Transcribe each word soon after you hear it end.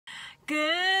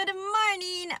Good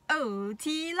morning,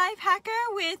 OT Life Hacker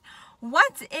with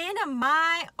what's in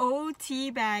my OT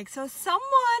bag. So someone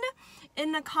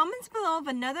in the comments below of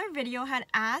another video had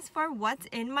asked for what's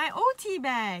in my OT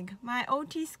bag. My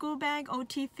OT school bag,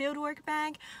 OT fieldwork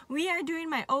bag. We are doing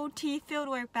my OT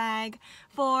fieldwork bag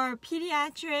for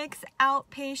pediatrics,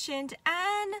 outpatient,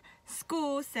 and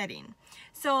school setting.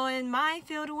 So in my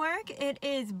fieldwork, it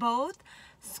is both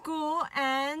school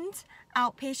and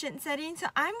outpatient setting. So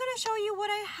I'm going to show you what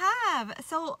I have.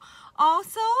 So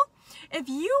also, if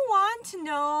you want to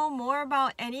know more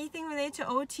about anything related to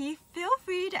OT, feel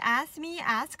free to ask me,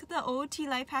 ask the OT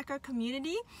Life Hacker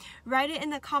community. Write it in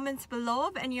the comments below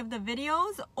of any of the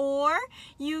videos, or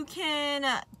you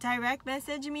can direct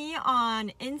message me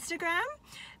on Instagram.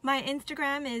 My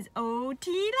Instagram is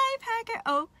OT Life Hacker,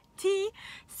 OT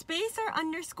space or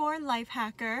underscore Life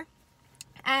Hacker.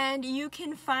 And you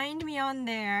can find me on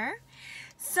there.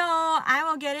 So I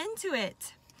will get into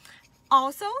it.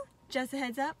 Also, just a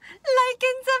heads up, like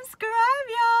and subscribe,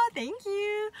 y'all. Thank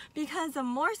you. Because the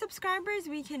more subscribers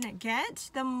we can get,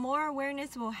 the more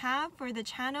awareness we'll have for the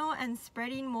channel and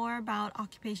spreading more about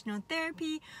occupational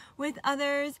therapy with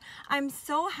others. I'm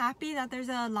so happy that there's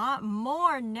a lot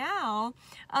more now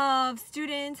of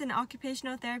students in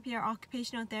occupational therapy or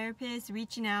occupational therapists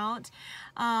reaching out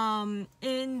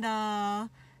in the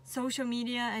social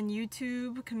media and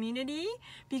YouTube community,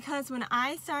 because when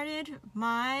I started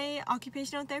my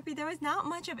occupational therapy, there was not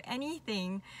much of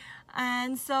anything,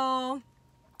 and so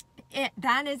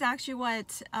that is actually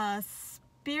what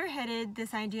spearheaded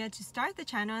this idea to start the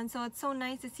channel. And so it's so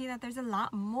nice to see that there's a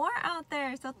lot more out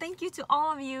there. So thank you to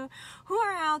all of you who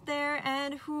are out there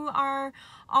and who are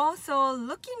also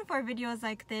looking for videos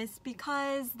like this,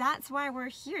 because that's why we're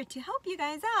here, to help you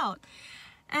guys out.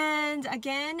 And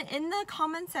again, in the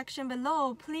comment section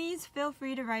below, please feel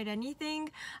free to write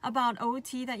anything about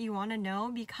OT that you want to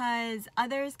know, because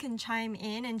others can chime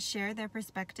in and share their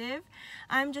perspective.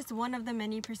 I'm just one of the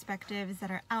many perspectives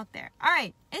that are out there. All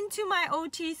right, into my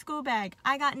OT school bag.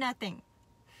 I got nothing.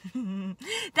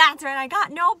 That's right, I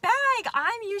got no bag.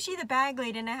 I'm usually the bag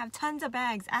lady and I have tons of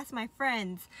bags. Ask my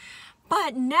friends.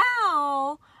 But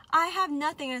now I have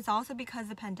nothing, and it's also because of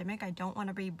the pandemic. I don't want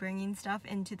to be bringing stuff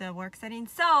into the work setting,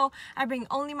 so I bring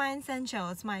only my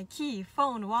essentials: my key,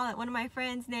 phone, wallet. One of my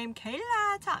friends named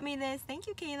Kayla taught me this. Thank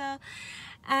you, Kayla.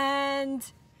 And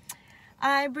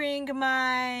I bring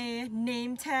my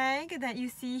name tag that you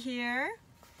see here,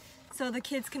 so the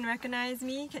kids can recognize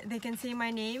me. They can say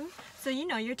my name. So you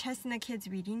know, you're testing the kids'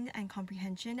 reading and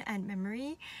comprehension and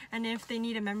memory. And if they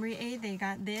need a memory aid, they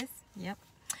got this. Yep.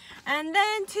 And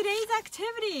then today's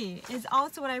activity is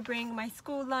also what I bring: my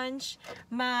school lunch,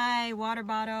 my water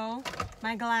bottle,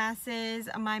 my glasses,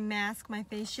 my mask, my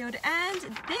face shield, and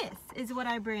this is what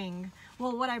I bring.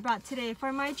 Well, what I brought today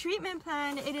for my treatment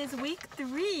plan. It is week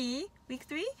three,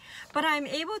 but I'm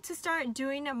able to start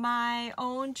doing my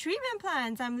own treatment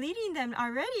plans. I'm leading them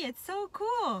already. It's so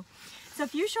cool. So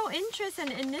if you show interest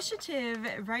and initiative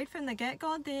right from the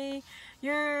get-go,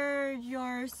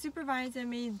 your supervisor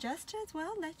may just as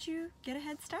well let you get a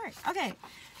head start. Okay,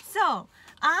 so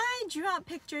I drew out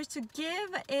pictures to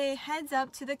give a heads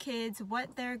up to the kids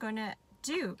what they're gonna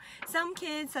do. Some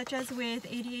kids, such as with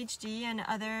ADHD and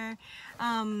other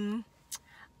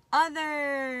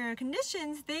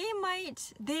conditions, they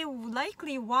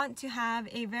likely want to have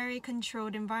a very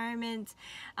controlled environment,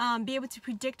 be able to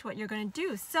predict what you're going to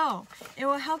do. So it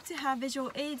will help to have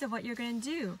visual aids of what you're going to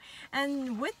do.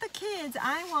 And with the kids,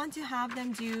 I want to have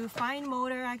them do fine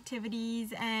motor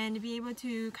activities and be able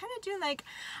to kind of do like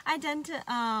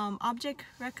object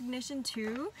recognition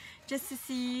too, just to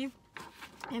see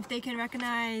if they can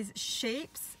recognize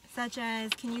shapes, such as,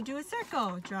 can you do a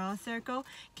circle? Draw a circle.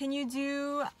 Can you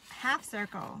do half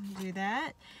circle? Do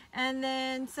that. And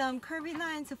then some curvy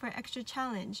lines, so for extra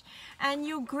challenge. And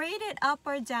you grade it up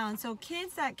or down. So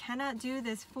kids that cannot do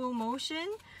this full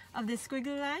motion of this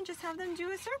squiggly line, just have them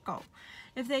do a circle.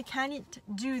 If they can't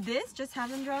do this, just have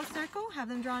them draw a circle, have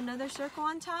them draw another circle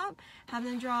on top, have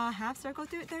them draw a half circle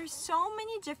through it. There's so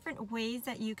many different ways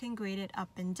that you can grade it up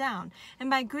and down. And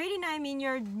by grading, I mean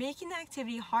you're making the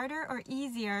activity harder or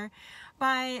easier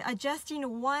by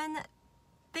adjusting one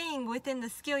thing within the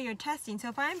skill you're testing. So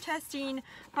if I'm testing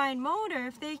fine motor,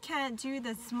 if they can't do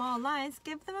the small lines,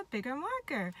 give them a bigger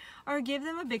marker or give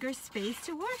them a bigger space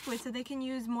to work with so they can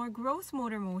use more gross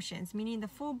motor motions, meaning the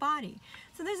full body.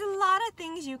 So there's a lot of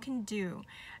things you can do.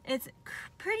 It's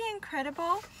pretty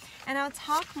incredible, and I'll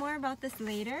talk more about this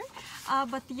later.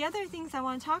 But the other things I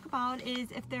want to talk about is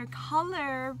if they're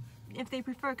color if they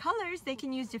prefer colors, they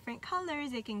can use different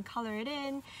colors. They can color it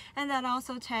in, and that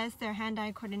also tests their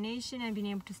hand-eye coordination and being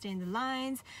able to stay in the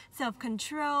lines,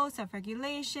 self-control,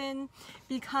 self-regulation.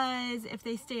 Because if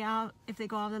they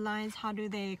go out of the lines, how do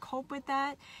they cope with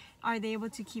that? Are they able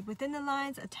to keep within the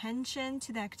lines? Attention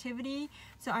to the activity.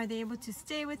 So are they able to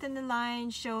stay within the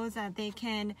lines? Shows that they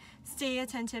can stay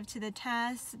attentive to the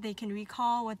test. They can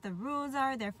recall what the rules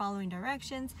are. They're following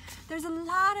directions. There's a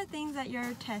lot of things that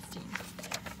you're testing.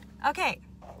 Okay,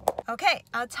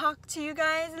 I'll talk to you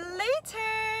guys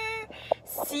later.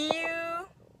 See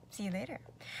you later.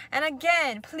 And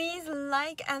again, please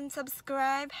like and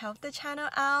subscribe, help the channel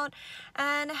out,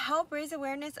 and help raise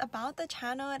awareness about the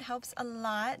channel. It helps a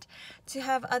lot to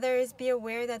have others be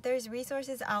aware that there's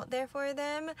resources out there for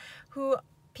them,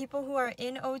 people who are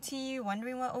in OT,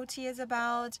 wondering what OT is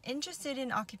about, interested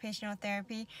in occupational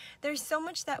therapy. There's so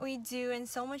much that we do and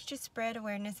so much to spread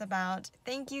awareness about.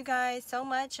 Thank you guys so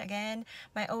much. Again,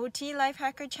 my OT Life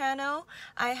Hacker channel.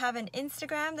 I have an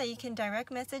Instagram that you can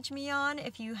direct message me on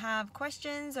if you have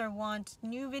questions or want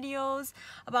new videos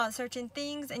about certain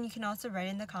things, and you can also write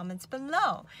in the comments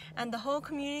below, and the whole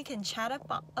community can chat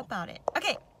about it.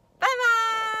 Okay.